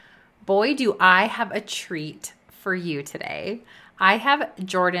boy, do I have a treat for you today. I have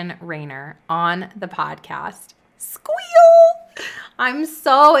Jordan Raynor on the podcast. Squeal! I'm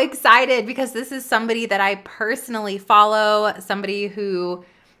so excited because this is somebody that I personally follow, somebody who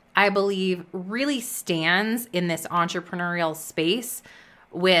I believe really stands in this entrepreneurial space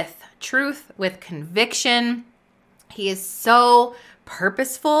with truth, with conviction. He is so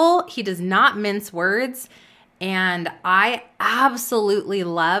purposeful. He does not mince words. And I absolutely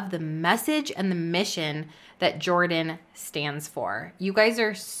love the message and the mission that Jordan stands for. You guys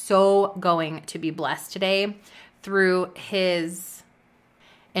are so going to be blessed today through his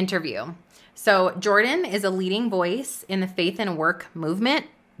interview. So Jordan is a leading voice in the faith and work movement,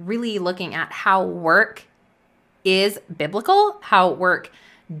 really looking at how work is biblical, how work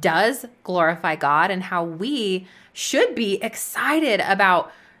does glorify God, and how we should be excited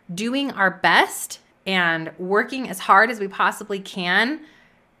about doing our best and working as hard as we possibly can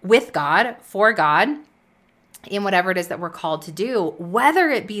with God, for God, in whatever it is that we're called to do, whether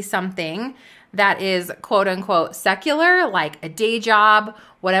it be something that is quote unquote secular, like a day job,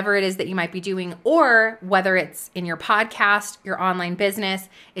 whatever it is that you might be doing, or whether it's in your podcast, your online business,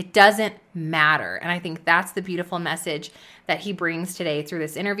 it doesn't matter. And I think that's the beautiful message that he brings today through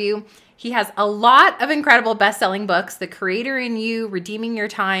this interview. He has a lot of incredible best-selling books: The Creator in You, Redeeming Your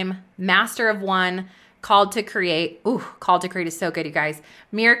Time, Master of One, Called to Create. Ooh, Called to Create is so good, you guys.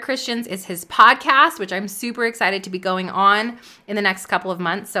 Mere Christians is his podcast, which I'm super excited to be going on in the next couple of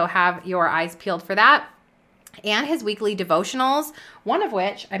months. So have your eyes peeled for that. And his weekly devotionals, one of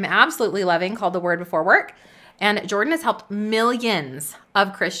which I'm absolutely loving, called The Word Before Work. And Jordan has helped millions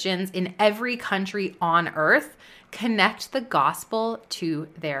of Christians in every country on earth connect the gospel to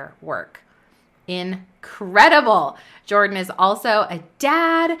their work. Incredible. Jordan is also a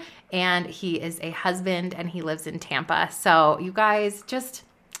dad, and he is a husband, and he lives in Tampa. So you guys just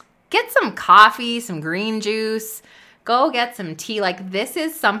get some coffee, some green juice, go get some tea. Like, this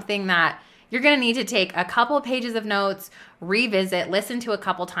is something that you're going to need to take a couple of pages of notes, revisit, listen to a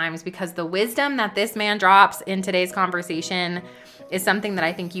couple times, because the wisdom that this man drops in today's conversation is something that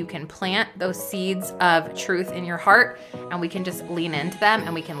I think you can plant those seeds of truth in your heart, and we can just lean into them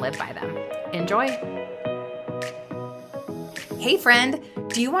and we can live by them. Enjoy. Hey friend,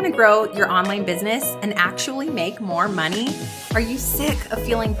 do you want to grow your online business and actually make more money? Are you sick of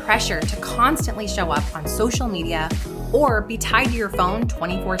feeling pressure to constantly show up on social media or be tied to your phone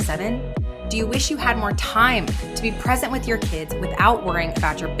 24/7? Do you wish you had more time to be present with your kids without worrying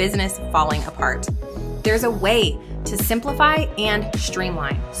about your business falling apart? There's a way to simplify and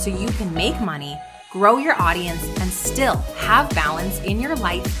streamline so you can make money, grow your audience, and still have balance in your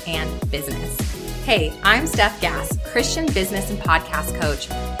life and business. Hey, I'm Steph Gass, Christian business and podcast coach,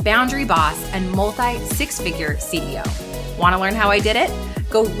 boundary boss, and multi-six-figure CEO. Want to learn how I did it?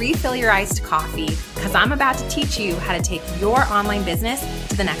 Go refill your iced coffee, because I'm about to teach you how to take your online business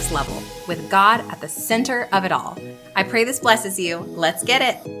to the next level with God at the center of it all. I pray this blesses you. Let's get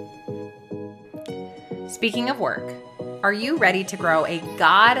it. Speaking of work, are you ready to grow a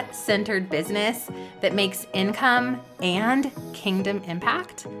God-centered business that makes income and kingdom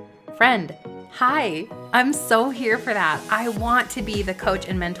impact? Friend, hi, I'm so here for that. I want to be the coach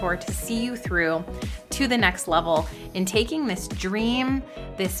and mentor to see you through to the next level in taking this dream,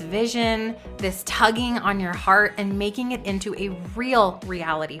 this vision, this tugging on your heart, and making it into a real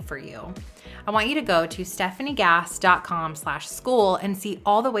reality for you. I want you to go to stefaniegass.com/school and see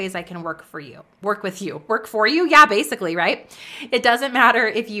all the ways I can work for you. Work for you? Yeah, basically, right? It doesn't matter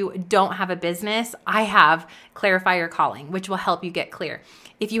if you don't have a business. I have Clarify Your Calling, which will help you get clear.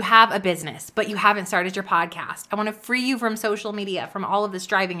 If you have a business, but you haven't started your podcast, I want to free you from social media, from all of the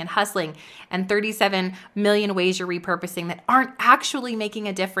striving and hustling and 37 million ways you're repurposing that aren't actually making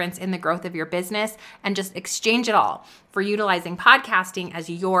a difference in the growth of your business, and just exchange it all for utilizing podcasting as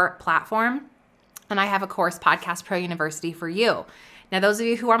your platform. And I have a course, Podcast Pro University, for you. Now, those of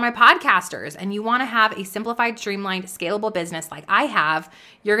you who are my podcasters and you want to have a simplified, streamlined, scalable business like I have,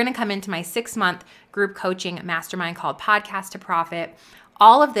 you're going to come into my 6-month group coaching mastermind called Podcast to Profit.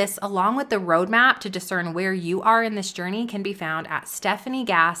 All of this, along with the roadmap to discern where you are in this journey, can be found at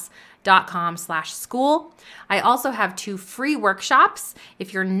stefaniegass.com/school. I also have 2 free workshops.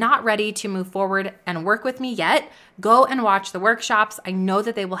 If you're not ready to move forward and work with me yet, go and watch the workshops. I know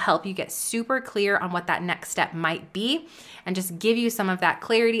that they will help you get super clear on what that next step might be, and just give you some of that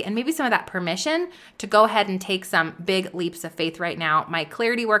clarity and maybe some of that permission to go ahead and take some big leaps of faith right now. My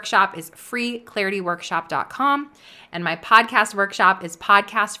clarity workshop is freeclarityworkshop.com, and my podcast workshop is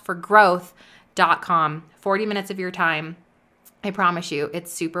podcastforgrowth.com. 40 minutes of your time. I promise you,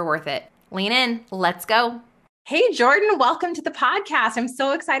 it's super worth it. Lean in. Let's go. Hey, Jordan, welcome to the podcast. I'm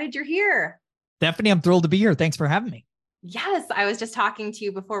so excited you're here. Stephanie, I'm thrilled to be here. Thanks for having me. Yes, I was just talking to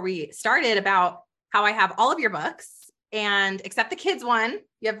you before we started about how I have all of your books and except the kids one,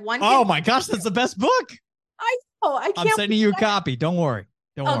 you have one kid. Oh my gosh, that's the best book. I know, I I'm can't sending believe you a that. copy. Don't worry.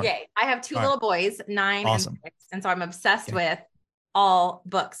 Don't worry. Okay, I have two All right. little boys, 9 and Awesome. 6. And so I'm obsessed Okay. with all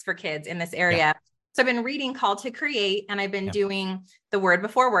books for kids in this Yeah. area. So I've been reading Call to Create and I've been Yeah. doing The Word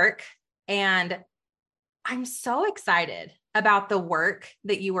Before Work. And I'm so excited about the work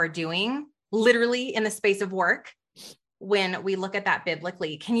that you are doing, literally in the space of work. When we look at that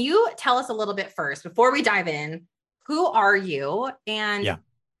biblically, can you tell us a little bit first before we dive in? Who are you and Yeah.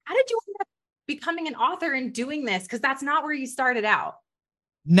 how did you end up becoming an author and doing this? Because that's not where you started out.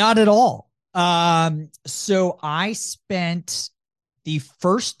 Not at all. So I spent the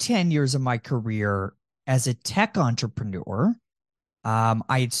first 10 years of my career as a tech entrepreneur.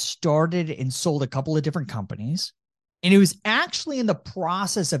 I had started and sold a couple of different companies. And it was actually in the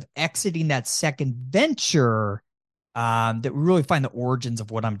process of exiting that second venture that we really find the origins of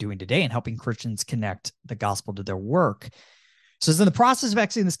what I'm doing today and helping Christians connect the gospel to their work. So it's in the process of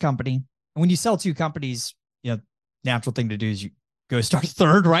exiting this company. And when you sell two companies, natural thing to do is you go start a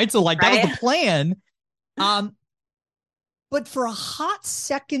third, right? So like that was Right. the plan. Um, but for a hot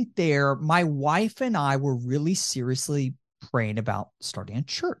second there, my wife and I were really seriously praying about starting a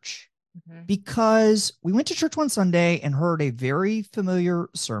church Mm-hmm. because we went to church one Sunday and heard a very familiar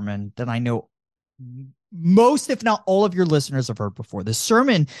sermon that I know most, if not all of your listeners have heard before. The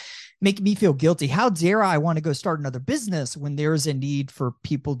sermon making me feel guilty. How dare I want to go start another business when there's a need for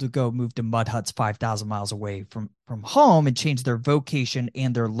people to go move to mud huts 5,000 miles away from home and change their vocation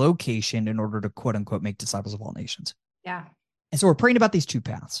and their location in order to quote unquote make disciples of all nations. Yeah. And so we're praying about these two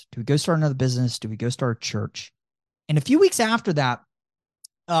paths. Do we go start another business? Do we go start a church? And a few weeks after that,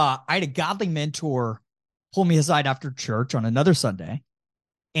 I had a godly mentor pull me aside after church on another Sunday.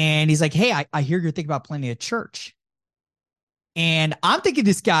 And he's like, hey, I hear you're thinking about planning a church. And I'm thinking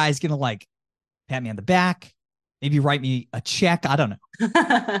this guy's going to like pat me on the back, maybe write me a check. I don't know.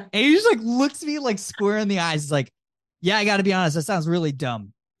 And he just like looks me like square in the eyes. He's like, yeah, I got to be honest. That sounds really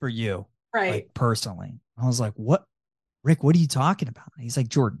dumb for you. Right. Like personally. I was like, what, Rick, what are you talking about? He's like,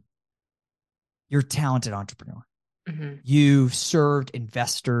 Jordan, you're a talented entrepreneur. Mm-hmm. You've served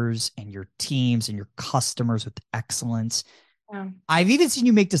investors and your teams and your customers with excellence. Yeah. I've even seen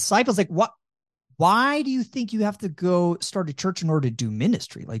you make disciples. Like, what? Why do you think you have to go start a church in order to do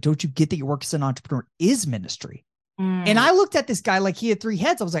ministry? Like, don't you get that your work as an entrepreneur is ministry? And Mm. I looked at this guy like he had three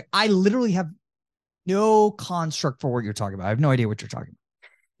heads. I was like, I literally have no construct for what you're talking about. I have no idea what you're talking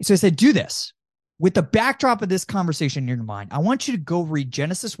about. So I said, do this. With the backdrop of this conversation in your mind, I want you to go read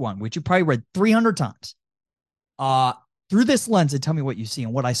Genesis 1, which you probably read 300 times, through this lens and tell me what you see.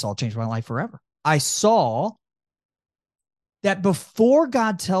 And what I saw changed my life forever. I saw that before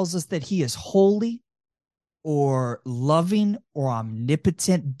God tells us that he is holy or loving or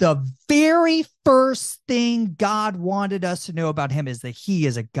omnipotent, the very first thing God wanted us to know about him is that he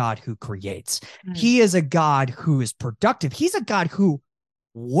is a God who creates. Mm. He is a God who is productive. He's a God who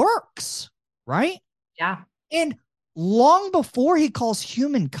works, right? Yeah. And long before he calls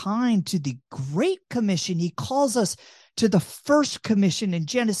humankind to the Great Commission, he calls us to the first commission in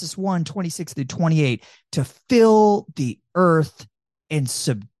Genesis 1:26 through 28 to fill the earth and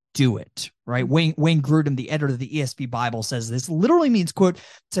subdue it, right? Wayne Grudem, the editor of the ESV Bible, says this literally means, quote,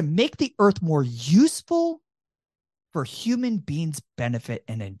 to make the earth more useful for human beings' benefit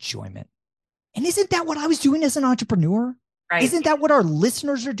and enjoyment. And isn't that what I was doing as an entrepreneur? Right. Isn't that what our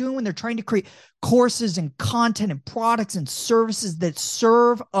listeners are doing when they're trying to create courses and content and products and services that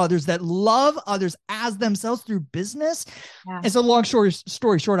serve others, that love others as themselves through business? Yeah. And so long story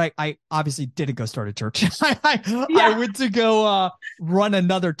short, I obviously didn't go start a church. I went to go run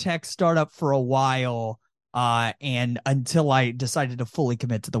another tech startup for a while. And until I decided to fully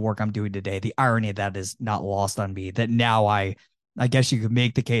commit to the work I'm doing today, the irony of that is not lost on me, that now I guess you could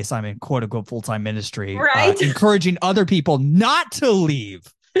make the case I'm in quote unquote full-time ministry, Right. encouraging other people not to leave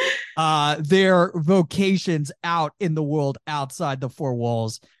their vocations out in the world outside the four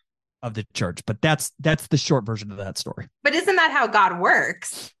walls of the church. But that's the short version of that story. But isn't that how God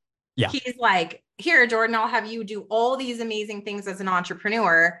works? Yeah. He's like, here, Jordan, I'll have you do all these amazing things as an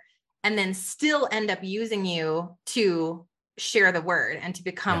entrepreneur and then still end up using you to share the word and to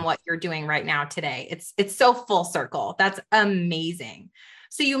become what you're doing right now today. It's so full circle. That's amazing.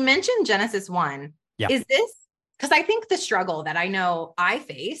 So you mentioned Genesis 1. Yeah. Is this, because I think the struggle that I know I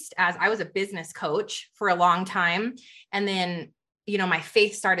faced as I was a business coach for a long time. And then, my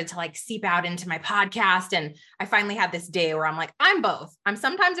faith started to like seep out into my podcast. And I finally had this day where I'm like, I'm both. I'm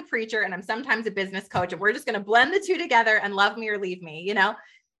sometimes a preacher and I'm sometimes a business coach, and we're just going to blend the two together and love me or leave me, And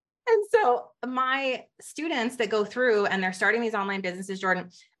so my students that go through and they're starting these online businesses, Jordan,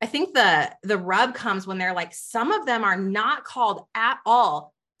 I think the rub comes when they're like, some of them are not called at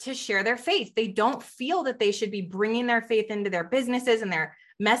all to share their faith. They don't feel that they should be bringing their faith into their businesses and their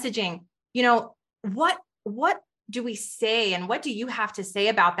messaging. What do we say? And what do you have to say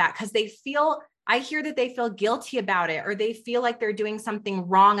about that? Because I hear that they feel guilty about it, or they feel like they're doing something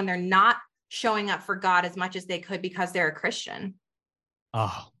wrong and they're not showing up for God as much as they could because they're a Christian.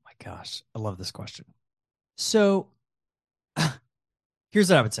 Oh my gosh. I love this question. So here's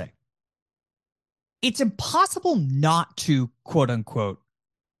what I would say. It's impossible not to, quote unquote,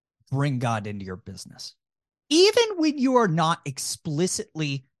 bring God into your business. Even when you are not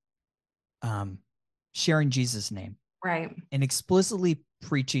explicitly sharing Jesus' name, right, and explicitly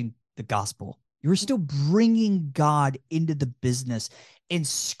preaching the gospel, you're still bringing God into the business and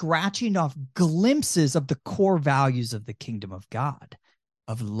scratching off glimpses of the core values of the kingdom of God,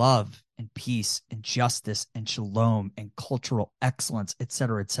 of love and peace and justice and shalom and cultural excellence, et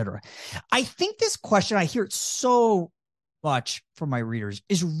cetera, et cetera. I think this question, I hear it so much from my readers,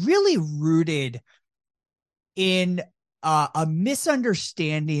 is really rooted in a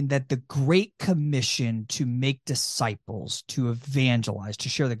misunderstanding that the Great Commission to make disciples, to evangelize, to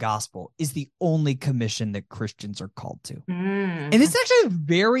share the gospel is the only commission that Christians are called to. And it's actually a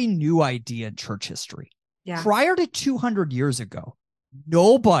very new idea in church history. Yeah. Prior to 200 years ago,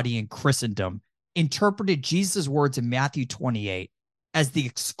 nobody in Christendom interpreted Jesus' words in Matthew 28 as the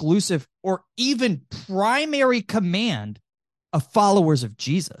exclusive or even primary command of followers of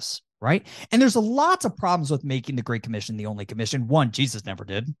Jesus. Right. And there's lots of problems with making the Great Commission the only commission. One, Jesus never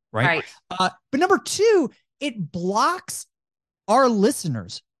did. Right. But number two, it blocks our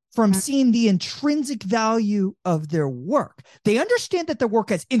listeners from seeing the intrinsic value of their work. They understand that their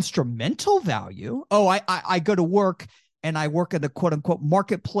work has instrumental value. Oh, I go to work and I work in the quote unquote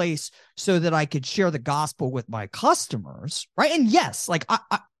marketplace so that I could share the gospel with my customers. Right. And yes, like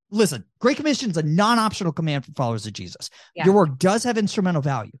listen, Great Commission is a non-optional command for followers of Jesus. Yeah. Your work does have instrumental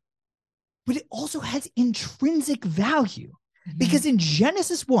value, but it also has intrinsic value, because in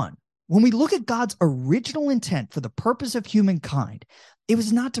Genesis 1, when we look at God's original intent for the purpose of humankind, it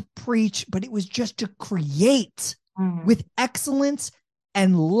was not to preach, but it was just to create with excellence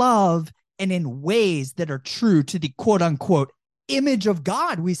and love and in ways that are true to the quote unquote image of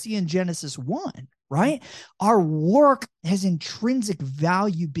God we see in Genesis 1. Right? Our work has intrinsic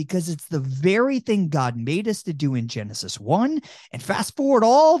value because it's the very thing God made us to do in Genesis 1. And fast forward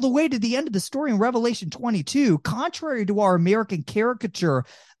all the way to the end of the story in Revelation 22, contrary to our American caricature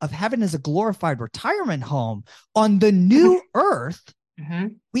of heaven as a glorified retirement home, on the new earth,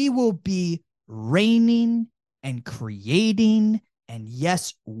 we will be reigning and creating and,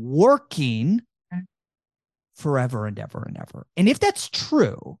 yes, working forever and ever and ever. And if that's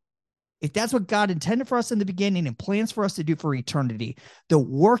true, if that's what God intended for us in the beginning and plans for us to do for eternity, the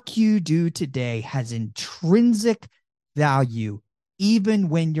work you do today has intrinsic value, even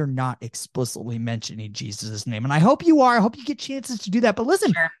when you're not explicitly mentioning Jesus' name. And I hope you are. I hope you get chances to do that. But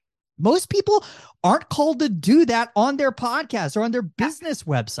listen, most people aren't called to do that on their podcast or on their business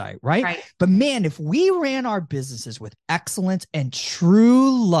website, right? But man, if we ran our businesses with excellence and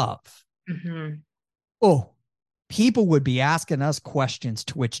true love, people would be asking us questions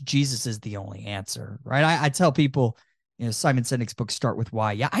to which Jesus is the only answer, right? I tell people, Simon Sinek's book, Start With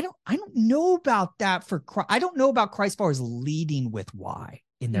Why. Yeah, I don't know about that for Christ. I don't know about Christ followers leading with why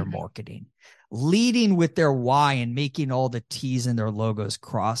in their marketing, leading with their why and making all the T's in their logos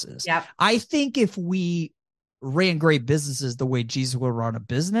crosses. Yep. I think if we ran great businesses the way Jesus would run a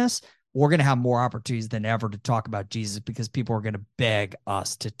business, we're going to have more opportunities than ever to talk about Jesus, because people are going to beg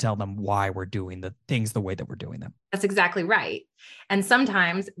us to tell them why we're doing the things the way that we're doing them. That's exactly right. And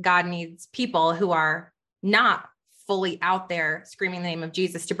sometimes God needs people who are not fully out there screaming the name of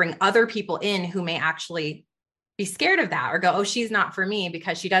Jesus to bring other people in who may actually be scared of that or go, oh, she's not for me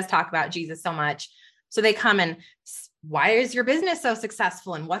because she does talk about Jesus so much. So they come and, why is your business so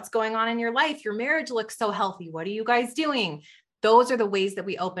successful? And what's going on in your life? Your marriage looks so healthy. What are you guys doing? Those are the ways that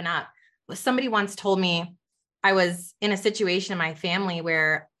we open up. Somebody once told me, I was in a situation in my family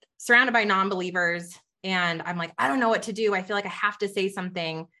where surrounded by non-believers, and I'm like, I don't know what to do. I feel like I have to say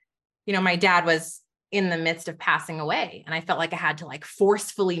something. My dad was in the midst of passing away, and I felt like I had to like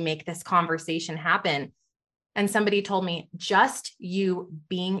forcefully make this conversation happen. And somebody told me, just you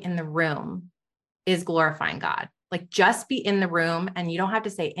being in the room is glorifying God. Like, just be in the room and you don't have to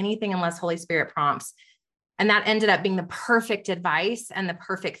say anything unless Holy Spirit prompts. And that ended up being the perfect advice and the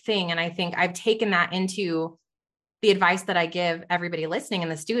perfect thing. And I think I've taken that into the advice that I give everybody listening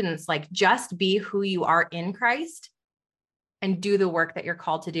and the students, like just be who you are in Christ and do the work that you're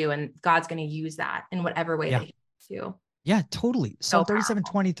called to do. And God's going to use that in whatever way that he wants to. Yeah, totally. So Psalm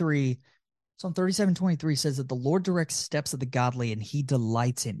 37:23. Psalm 37:23 says that the Lord directs steps of the godly and he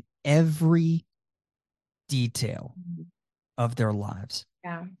delights in every detail of their lives.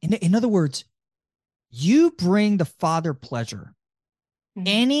 Yeah. In other words, you bring the Father pleasure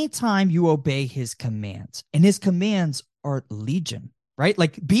anytime you obey his commands, and his commands are legion, right?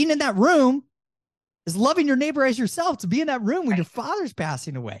 Like being in that room is loving your neighbor as yourself, to be in that room when your father's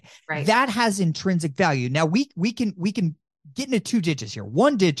passing away. Right. That has intrinsic value. Now we can get into two ditches here.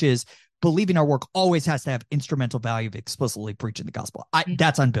 One ditch is believing our work always has to have instrumental value of explicitly preaching the gospel.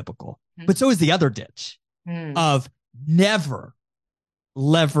 That's unbiblical. But so is the other ditch of never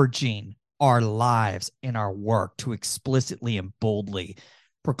leveraging our lives and our work to explicitly and boldly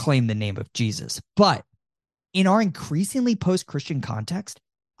proclaim the name of Jesus. But in our increasingly post-Christian context,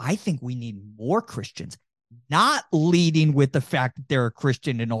 I think we need more Christians not leading with the fact that they're a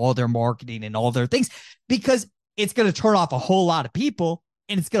Christian in all their marketing and all their things, because it's going to turn off a whole lot of people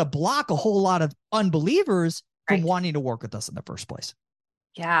and it's going to block a whole lot of unbelievers from wanting to work with us in the first place.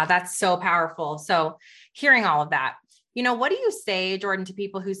 Yeah, that's so powerful. So hearing all of that, what do you say, Jordan, to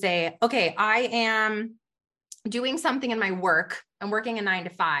people who say, okay, I am doing something in my work, I'm working a 9 to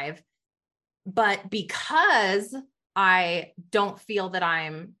 5, but because I don't feel that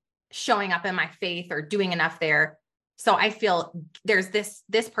I'm showing up in my faith or doing enough there, so I feel there's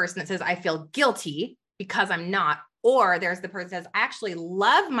this person that says, I feel guilty because I'm not, or there's the person that says, I actually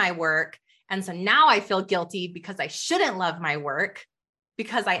love my work. And so now I feel guilty because I shouldn't love my work,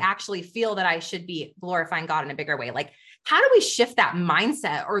 because I actually feel that I should be glorifying God in a bigger way. Like, how do we shift that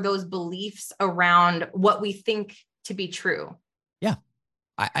mindset or those beliefs around what we think to be true? Yeah.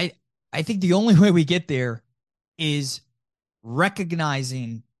 I think the only way we get there is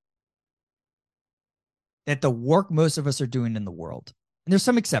recognizing that the work most of us are doing in the world, and there's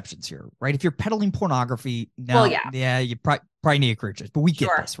some exceptions here, right? If you're peddling pornography, now, you probably need a career change, but we get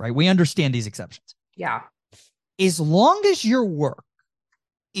this, right? We understand these exceptions. Yeah. As long as your work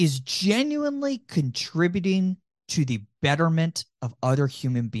is genuinely contributing to the betterment of other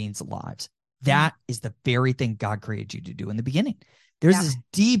human beings' lives, that is the very thing God created you to do in the beginning. There's this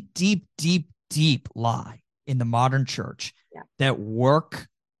deep, deep, deep, deep lie in the modern church that work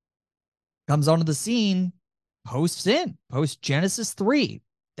comes onto the scene post-sin, post-Genesis 3.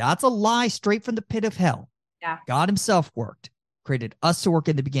 That's a lie straight from the pit of hell. Yeah. God himself worked, created us to work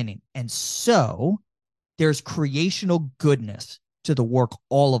in the beginning. And so there's creational goodness to the work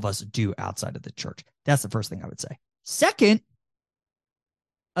all of us do outside of the church. That's the first thing I would say. Second,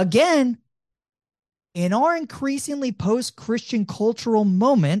 again, in our increasingly post-Christian cultural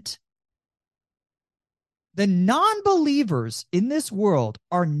moment, the non-believers in this world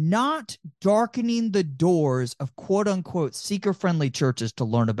are not darkening the doors of quote-unquote seeker-friendly churches to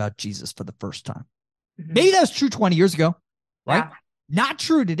learn about Jesus for the first time. Maybe that was true 20 years ago, right? Yeah. Not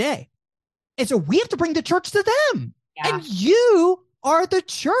true today. And so we have to bring the church to them. Yeah. And you are the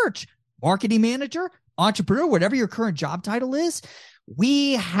church. Marketing manager, entrepreneur, whatever your current job title is,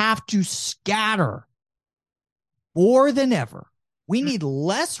 we have to scatter more than ever. We need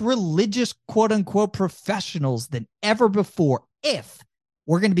less religious, quote unquote, professionals than ever before if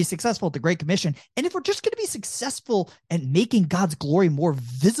we're going to be successful at the Great Commission. And if we're just going to be successful at making God's glory more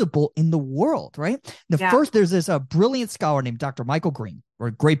visible in the world, right? First, there's this brilliant scholar named Dr. Michael Green, or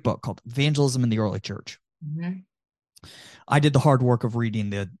a great book called Evangelism in the Early Church. I did the hard work of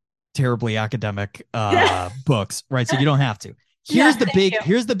reading the terribly academic books, right? So you don't have to. Here's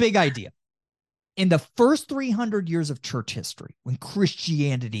the big idea. In the first 300 years of church history, when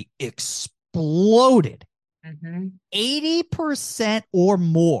Christianity exploded, 80% or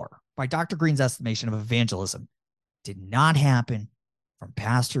more, by Dr. Green's estimation of evangelism, did not happen from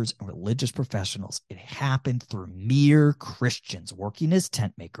pastors and religious professionals. It happened through mere Christians working as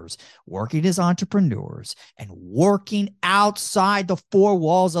tent makers, working as entrepreneurs, and working outside the four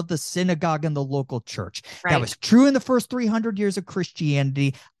walls of the synagogue and the local church. Right. That was true in the first 300 years of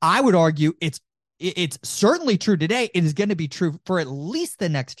Christianity. I would argue it's certainly true today. It is going to be true for at least the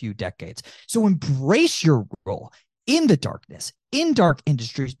next few decades. So embrace your role in the darkness, in dark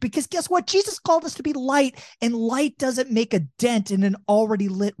industries, because guess what? Jesus called us to be light, and light doesn't make a dent in an already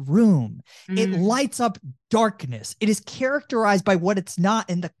lit room. It lights up darkness. It is characterized by what it's not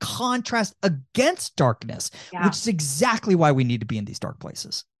and the contrast against darkness, which is exactly why we need to be in these dark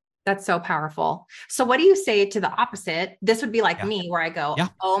places. That's so powerful. So, what do you say to the opposite? This would be like Yeah. me, where I go, Yeah.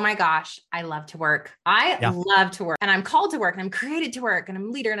 oh my gosh, I love to work. I Yeah. love to work and I'm called to work and I'm created to work and I'm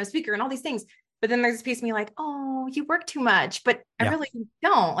a leader and a speaker and all these things. But then there's a piece of me like, oh, you work too much, but I Yeah. really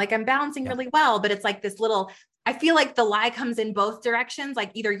don't. Like, I'm balancing Yeah. really well, but it's like this little, I feel like the lie comes in both directions.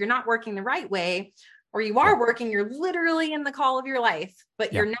 Like, either you're not working the right way or you Yeah. are working, you're literally in the call of your life,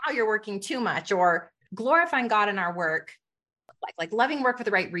 but Yeah. you're working too much, or glorifying God in our work, like loving work for the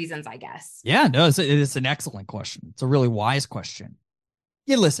right reasons, I guess. Yeah. No, it's an excellent question. It's a really wise question.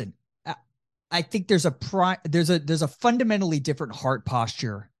 Yeah. Listen, I think there's a fundamentally different heart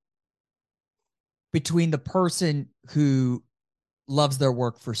posture between the person who loves their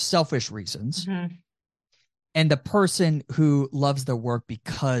work for selfish reasons Mm-hmm. and the person who loves their work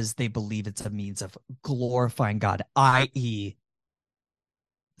because they believe it's a means of glorifying God, i.e.,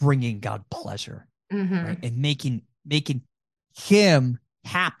 bringing God pleasure, right? Mm-hmm. And making him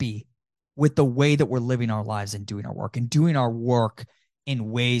happy with the way that we're living our lives and doing our work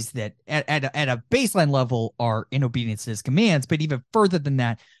in ways that at a baseline level are in obedience to his commands, but even further than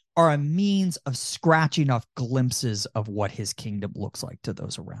that, are a means of scratching off glimpses of what his kingdom looks like to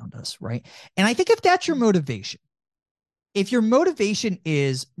those around us, right? And I think if that's your motivation, if your motivation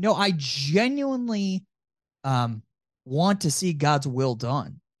is, no, I genuinely um, want to see God's will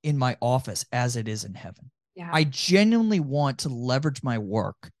done in my office as it is in heaven. Yeah. I genuinely want to leverage my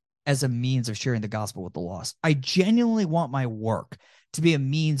work as a means of sharing the gospel with the lost. I genuinely want my work to be a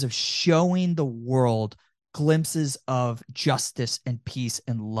means of showing the world glimpses of justice and peace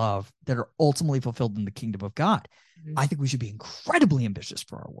and love that are ultimately fulfilled in the kingdom of God. Mm-hmm. I think we should be incredibly ambitious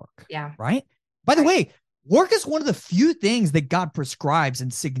for our work. Yeah. Right? By the way, work is one of the few things that God prescribes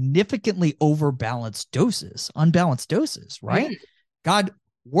in significantly unbalanced doses, right? Mm-hmm. God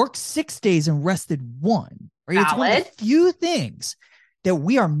worked 6 days and rested one, right? It's one of Valid. the few things that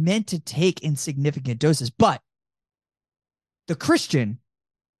we are meant to take in significant doses. But the Christian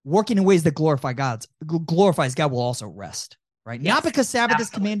working in ways that glorifies God will also rest, right? Yes, Not because Sabbath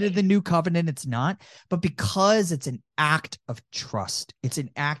is commanded in absolutely. the new covenant, it's not, but because it's an act of trust. It's an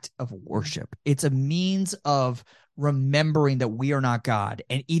act of worship. It's a means of remembering that we are not God.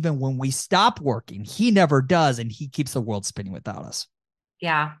 And even when we stop working, he never does, and he keeps the world spinning without us.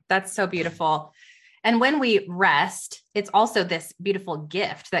 Yeah, that's so beautiful. And when we rest, it's also this beautiful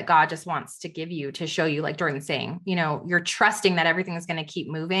gift that God just wants to give you to show you, like Jordan's saying, you're trusting that everything is going to keep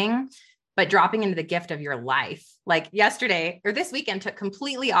moving, but dropping into the gift of your life. Like yesterday or this weekend took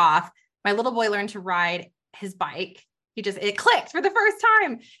completely off. My little boy learned to ride his bike. It clicked for the first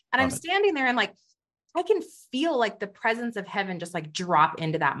time. And I'm standing there and like, I can feel like the presence of heaven just like drop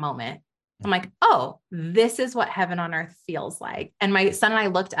into that moment. I'm like, oh, this is what heaven on earth feels like. And my son and I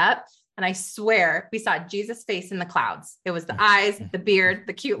looked up, and I swear we saw Jesus' face in the clouds. It was the eyes, the beard,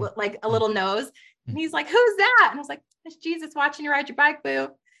 the cute, like a little nose. And he's like, who's that? And I was like, it's Jesus watching you ride your bike, boo.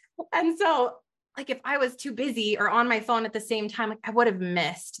 And so like, if I was too busy or on my phone at the same time, like I would have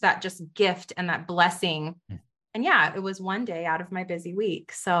missed that just gift and that blessing. And yeah, it was one day out of my busy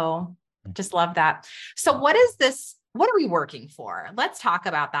week. So just love that. So what is this? What are we working for? Let's talk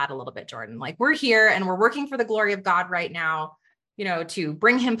about that a little bit, Jordan. Like, we're here and we're working for the glory of God right now, to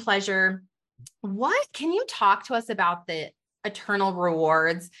bring him pleasure. What can you talk to us about the eternal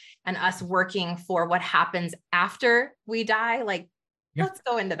rewards and us working for what happens after we die? Like, let's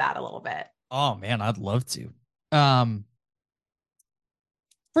go into that a little bit. Oh man, I'd love to.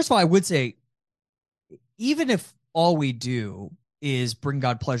 First of all, I would say, even if all we do is bring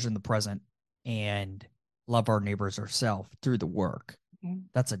God pleasure in the present and love our neighbors ourselves through the work,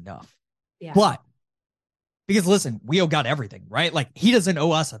 that's enough. Yeah. But because listen, we owe God everything, right? Like, he doesn't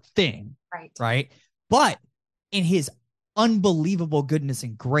owe us a thing, right? But in his unbelievable goodness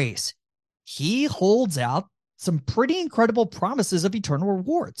and grace, he holds out some pretty incredible promises of eternal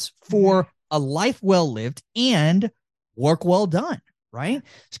rewards for a life well lived and work well done, right?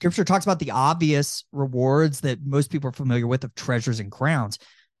 Scripture talks about the obvious rewards that most people are familiar with of treasures and crowns.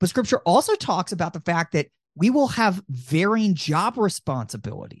 But scripture also talks about the fact that we will have varying job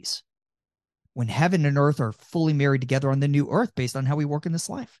responsibilities when heaven and earth are fully married together on the new earth based on how we work in this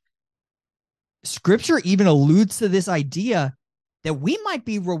life. Scripture even alludes to this idea that we might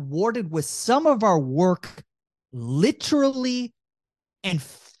be rewarded with some of our work literally and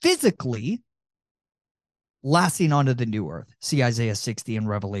physically lasting onto the new earth. See Isaiah 60 and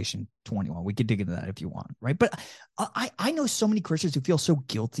Revelation 21. We could dig into that if you want, right? But I know so many Christians who feel so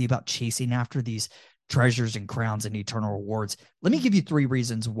guilty about chasing after these treasures and crowns and eternal rewards. Let me give you 3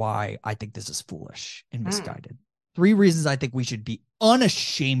 reasons why I think this is foolish and misguided. 3 reasons I think we should be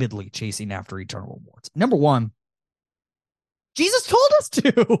unashamedly chasing after eternal rewards. Number 1, Jesus told us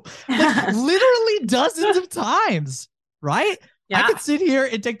to, like literally dozens of times, right? I Yeah. could sit here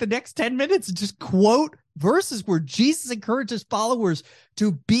and take the next 10 minutes and just quote verses where Jesus encourages followers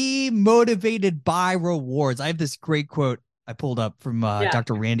to be motivated by rewards. I have this great quote I pulled up from Yeah.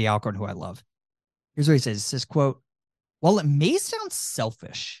 Dr. Randy Alcorn, who I love. Here's what he says. He says, quote, while it may sound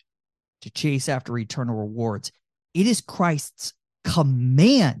selfish to chase after eternal rewards, it is Christ's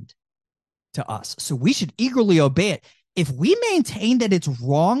command to us. So we should eagerly obey it. If we maintain that it's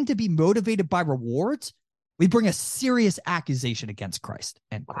wrong to be motivated by rewards, we bring a serious accusation against Christ.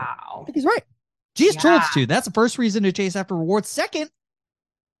 End quote. Wow. I think he's right. Jesus Yeah. told us to. That's the first reason to chase after rewards. Second,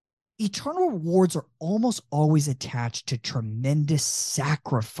 eternal rewards are almost always attached to tremendous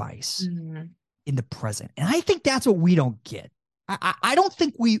sacrifice in the present. And I think that's what we don't get. I don't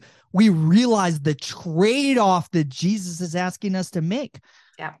think we realize the trade-off that Jesus is asking us to make.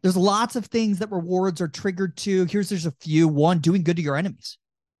 Yeah. There's lots of things that rewards are triggered to. There's a few. One, doing good to your enemies.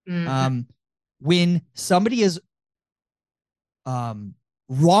 When somebody is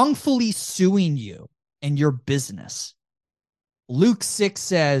wrongfully suing you and your business, Luke 6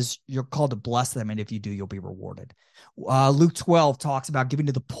 says you're called to bless them, and if you do, you'll be rewarded. Luke 12 talks about giving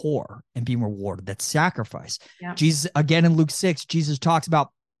to the poor and being rewarded. That's sacrifice. Yeah. Jesus, again in Luke 6, Jesus talks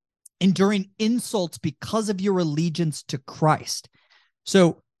about enduring insults because of your allegiance to Christ.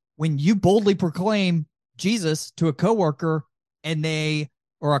 So when you boldly proclaim Jesus to a coworker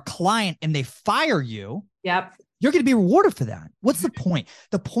or a client and they fire you, Yep. you're going to be rewarded for that. What's the point?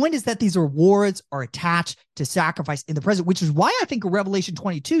 The point is that these rewards are attached to sacrifice in the present, which is why I think in Revelation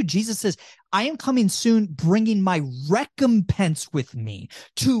 22, Jesus says, I am coming soon, bringing my recompense with me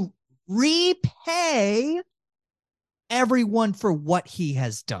to repay everyone for what he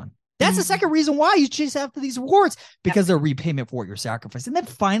has done. That's the second reason why you chase after these rewards, because they're repayment for your sacrifice. And then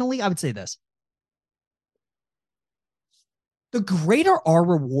finally, I would say this. The greater our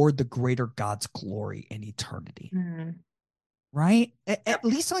reward, the greater God's glory in eternity. Right? At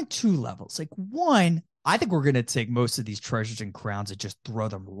least on two levels. Like one, I think we're going to take most of these treasures and crowns and just throw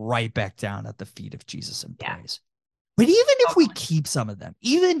them right back down at the feet of Jesus in praise. But even if we keep some of them,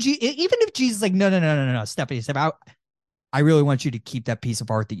 even if Jesus is like, no, Stephanie, I really want you to keep that piece of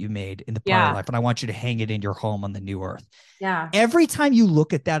art that you made in the prior life, and I want you to hang it in your home on the new earth. Yeah. Every time you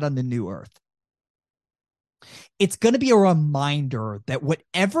look at that on the new earth, it's going to be a reminder that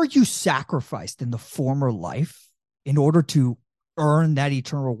whatever you sacrificed in the former life in order to earn that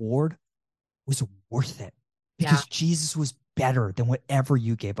eternal reward was worth it, because Jesus was better than whatever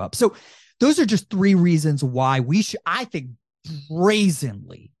you gave up. So those are just three reasons why we should, I think,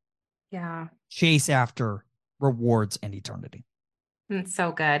 brazenly chase after rewards and eternity. It's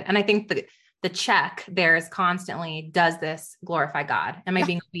so good. And I think the check there is constantly, does this glorify God? Am I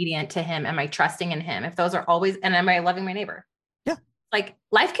being obedient to him? Am I trusting in him? If those are always, and am I loving my neighbor? Yeah. Like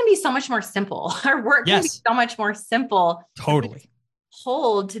life can be so much more simple. Our work can be so much more simple. Totally.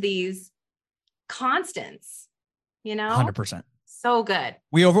 Hold to these constants, 100%. So good.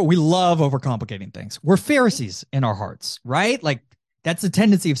 We love overcomplicating things. We're Pharisees in our hearts, right? Like that's the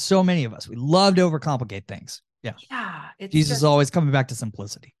tendency of so many of us. We love to overcomplicate things. Yeah. Yeah. Jesus is always coming back to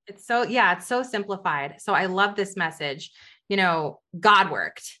simplicity. It's so simplified. So I love this message. God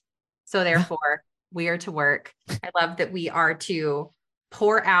worked. So therefore we are to work. I love that we are to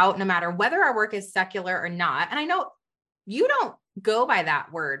pour out no matter whether our work is secular or not. And I know you don't go by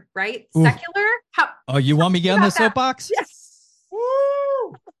that word, right? Ooh. Secular. You want me to get on the soapbox? Yes.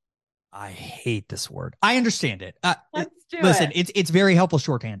 Woo! I hate this word. I understand it. Listen, it's very helpful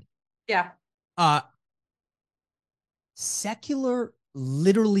shorthand. Yeah. Secular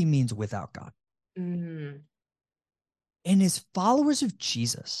literally means without God. And as followers of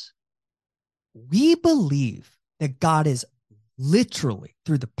Jesus, we believe that God is literally,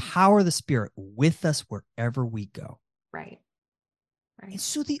 through the power of the Spirit, with us wherever we go. Right. And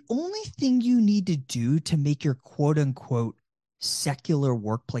so the only thing you need to do to make your quote unquote secular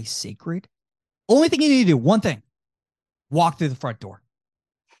workplace sacred, only thing you need to do, one thing, walk through the front door,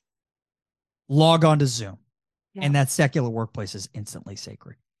 log on to Zoom. Yeah. And that secular workplace is instantly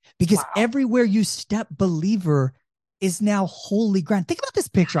sacred, because everywhere you step, believer, is now holy ground. Think about this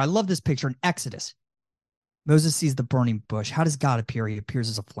picture. I love this picture in Exodus. Moses sees the burning bush. How does God appear? He appears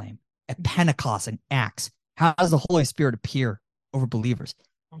as a flame. At Pentecost and Acts, how does the Holy Spirit appear over believers?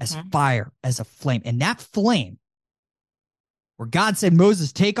 As fire, as a flame. And that flame, where God said,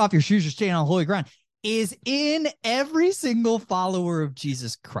 Moses, take off your shoes, you're standing on holy ground, is in every single follower of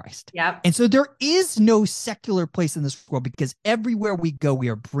Jesus Christ. Yep. And so there is no secular place in this world, because everywhere we go, we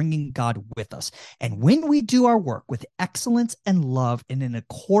are bringing God with us. And when we do our work with excellence and love and in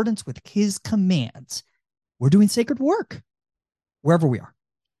accordance with his commands, we're doing sacred work. wherever we are.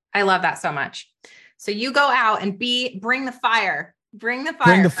 I love that so much. So you go out and bring the fire. Bring the fire.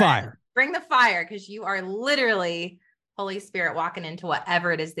 Bring the friend. fire. Bring the fire, because you are literally Holy Spirit walking into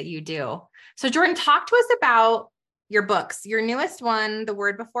whatever it is that you do. So Jordan, talk to us about your books. Your newest one, The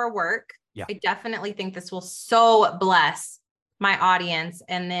Word Before Work. Yeah. I definitely think this will so bless my audience.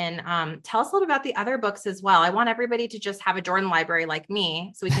 And then tell us a little about the other books as well. I want everybody to just have a Jordan library like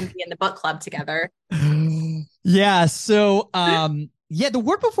me so we can be in the book club together. Yeah. So, The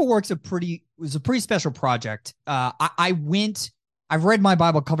Word Before Work's was a pretty special project. I've read my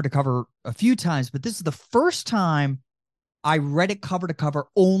Bible cover to cover a few times, but this is the first time I read it cover to cover,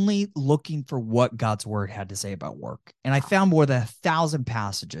 only looking for what God's word had to say about work. And I found more than 1,000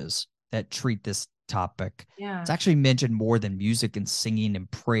 passages that treat this topic. Yeah. It's actually mentioned more than music and singing and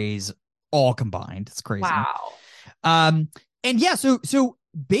praise all combined. It's crazy. Wow. So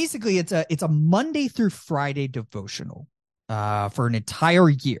basically it's a Monday through Friday devotional for an entire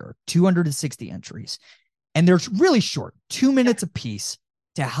year, 260 entries. And they're really short, 2 minutes apiece,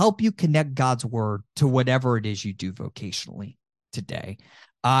 to help you connect God's word to whatever it is you do vocationally today.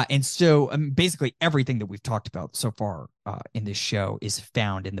 Basically everything that we've talked about so far in this show is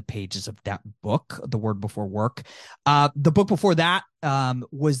found in the pages of that book, The Word Before Work. The book before that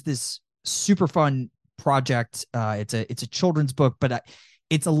was this super fun project. It's a children's book, but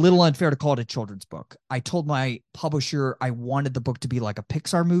it's a little unfair to call it a children's book. I told my publisher I wanted the book to be like a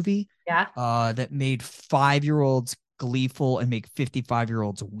Pixar movie. Yeah. That made 5-year-olds gleeful and make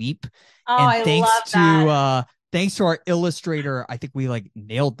 55-year-olds weep. Oh, And I love that. Thanks to our illustrator, I think we like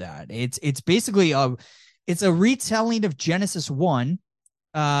nailed that. It's basically it's a retelling of Genesis 1.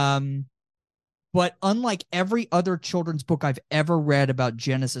 But unlike every other children's book I've ever read about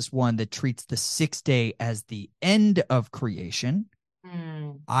Genesis 1 that treats the sixth day as the end of creation,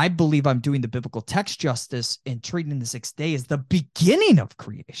 I believe I'm doing the biblical text justice in treating the sixth day as the beginning of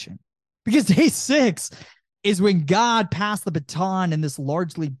creation. Because day 6 is when God passed the baton in this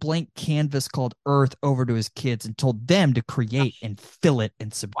largely blank canvas called Earth over to his kids and told them to create and fill it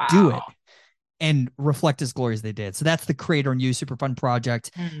and subdue it and reflect his glory as they did. So that's the Creator and You super fun project.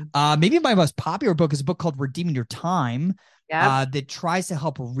 Maybe my most popular book is a book called Redeeming Your Time. That tries to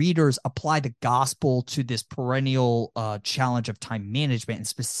help readers apply the gospel to this perennial challenge of time management, and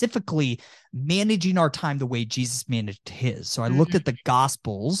specifically managing our time the way Jesus managed his. So I looked at the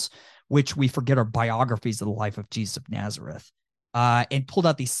gospels, which we forget are biographies of the life of Jesus of Nazareth, and pulled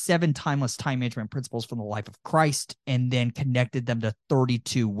out these 7 timeless time management principles from the life of Christ, and then connected them to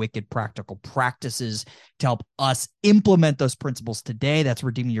 32 wicked practical practices to help us implement those principles today. That's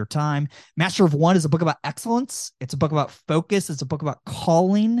Redeeming Your Time. Master of One is a book about excellence. It's a book about focus. It's a book about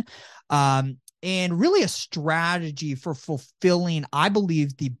calling, and really a strategy for fulfilling, I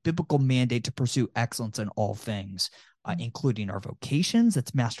believe, the biblical mandate to pursue excellence in all things, including our vocations.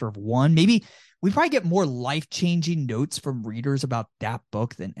 That's Master of One. Maybe we probably get more life-changing notes from readers about that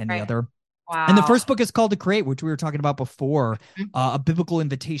book than any other. Wow. And the first book is called To Create, which we were talking about before, a biblical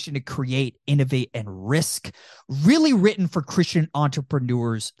invitation to create, innovate, and risk, really written for Christian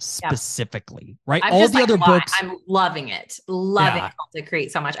entrepreneurs specifically, right? All the other books. I'm loving it. Loving To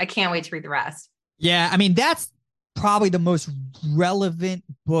Create so much. I can't wait to read the rest. Yeah, I mean, that's probably the most relevant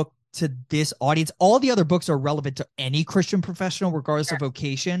book to this audience. All the other books are relevant to any Christian professional, regardless of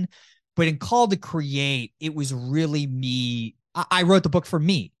vocation. But in Called to Create, it was really me. I wrote the book for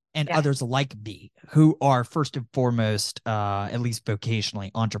me and others like me who are first and foremost, at least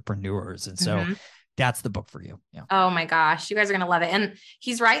vocationally, entrepreneurs. And so that's the book for you. Yeah. Oh my gosh. You guys are going to love it. And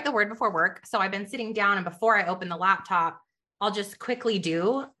he's right. The Word Before Work. So I've been sitting down, and before I open the laptop, I'll just quickly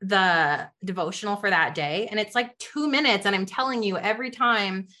do the devotional for that day. And it's like 2 minutes. And I'm telling you, every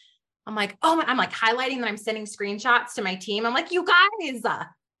time I'm like, I'm like highlighting that I'm sending screenshots to my team. I'm like, you guys.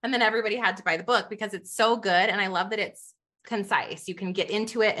 And then everybody had to buy the book because it's so good. And I love that it's concise. You can get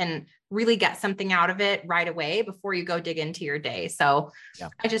into it and really get something out of it right away before you go dig into your day. So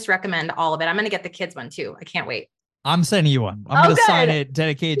I just recommend all of it. I'm going to get the kids one too. I can't wait. I'm sending you one. I'm going to sign it,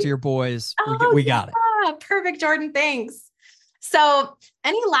 dedicated to your boys. We got it. Perfect, Jordan. Thanks. So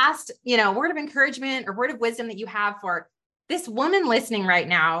any last, word of encouragement or word of wisdom that you have for this woman listening right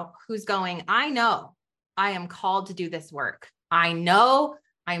now who's going, I know I am called to do this work. I know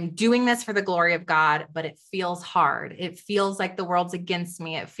I'm doing this for the glory of God, but it feels hard. It feels like the world's against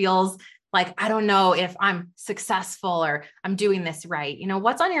me. It feels like, I don't know if I'm successful or I'm doing this right.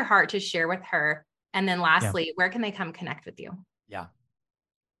 What's on your heart to share with her? And then lastly, where can they come connect with you? Yeah.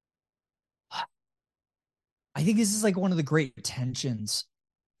 I think this is like one of the great tensions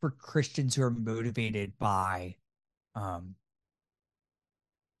for Christians who are motivated by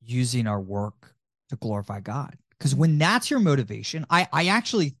using our work to glorify God. Because when that's your motivation, I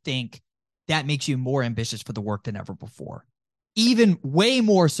actually think that makes you more ambitious for the work than ever before. Even way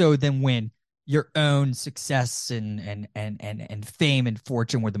more so than when your own success and fame and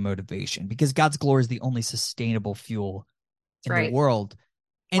fortune were the motivation, because God's glory is the only sustainable fuel in the world.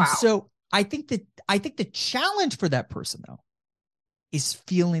 And so I think the challenge for that person, though, is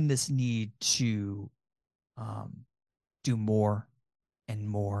feeling this need to do more and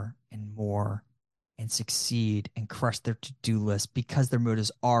more and more and succeed and crush their to-do list because their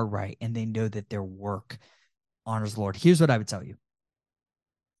motives are right and they know that their work honors the Lord. Here's what I would tell you.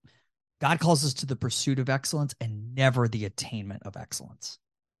 God calls us to the pursuit of excellence and never the attainment of excellence.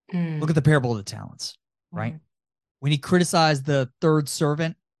 Look at the parable of the talents, right? When he criticized the third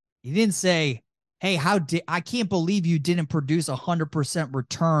servant, he didn't say, hey, I can't believe you didn't produce 100%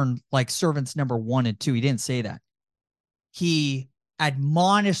 return like servants number 1 and 2. He didn't say that. He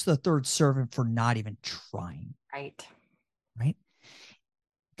admonished the third servant for not even trying. Right?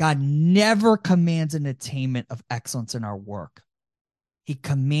 God never commands an attainment of excellence in our work. He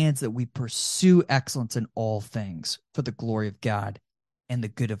commands that we pursue excellence in all things for the glory of God and the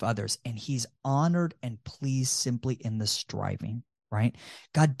good of others. And he's honored and pleased simply in the striving, right?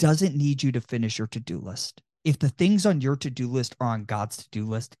 God doesn't need you to finish your to-do list. If the things on your to-do list are on God's to-do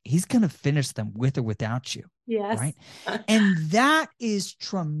list, he's going to finish them with or without you. Yes. Right. And that is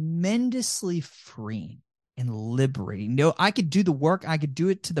tremendously freeing and liberating. No, I could do the work. I could do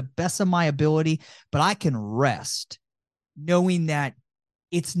it to the best of my ability, but I can rest knowing that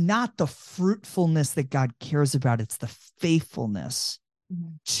it's not the fruitfulness that God cares about. It's the faithfulness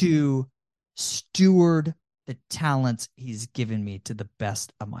to steward the talents he's given me to the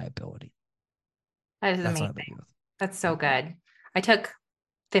best of my ability. That is amazing. That's so good. I took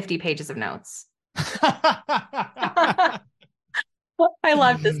 50 pages of notes. I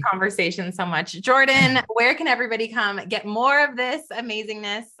love this conversation so much. Jordan, where can everybody come get more of this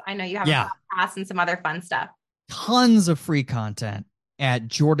amazingness? I know you have a podcast and some other fun stuff. Tons of free content at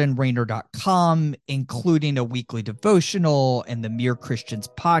jordanraynor.com, including a weekly devotional and the Mere Christians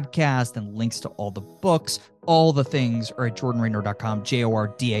podcast and links to all the books. All the things are at jordanraynor.com,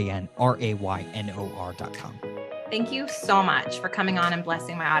 jordanraynor.com. Thank you so much for coming on and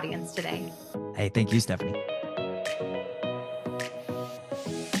blessing my audience today. Hey, thank you, Stephanie.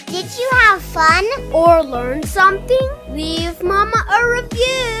 Did you have fun or learn something? Leave Mama a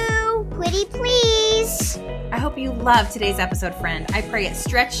review. Pretty please. I hope you loved today's episode, friend. I pray it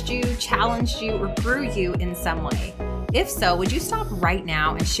stretched you, challenged you, or grew you in some way. If so, would you stop right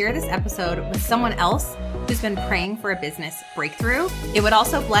now and share this episode with someone else who's been praying for a business breakthrough? It would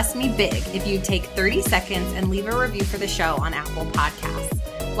also bless me big if you'd take 30 seconds and leave a review for the show on Apple Podcasts.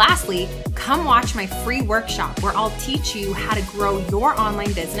 Lastly, come watch my free workshop where I'll teach you how to grow your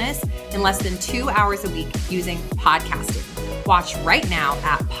online business in less than 2 hours a week using podcasting. Watch right now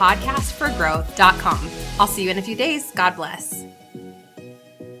at podcastforgrowth.com. I'll see you in a few days. God bless.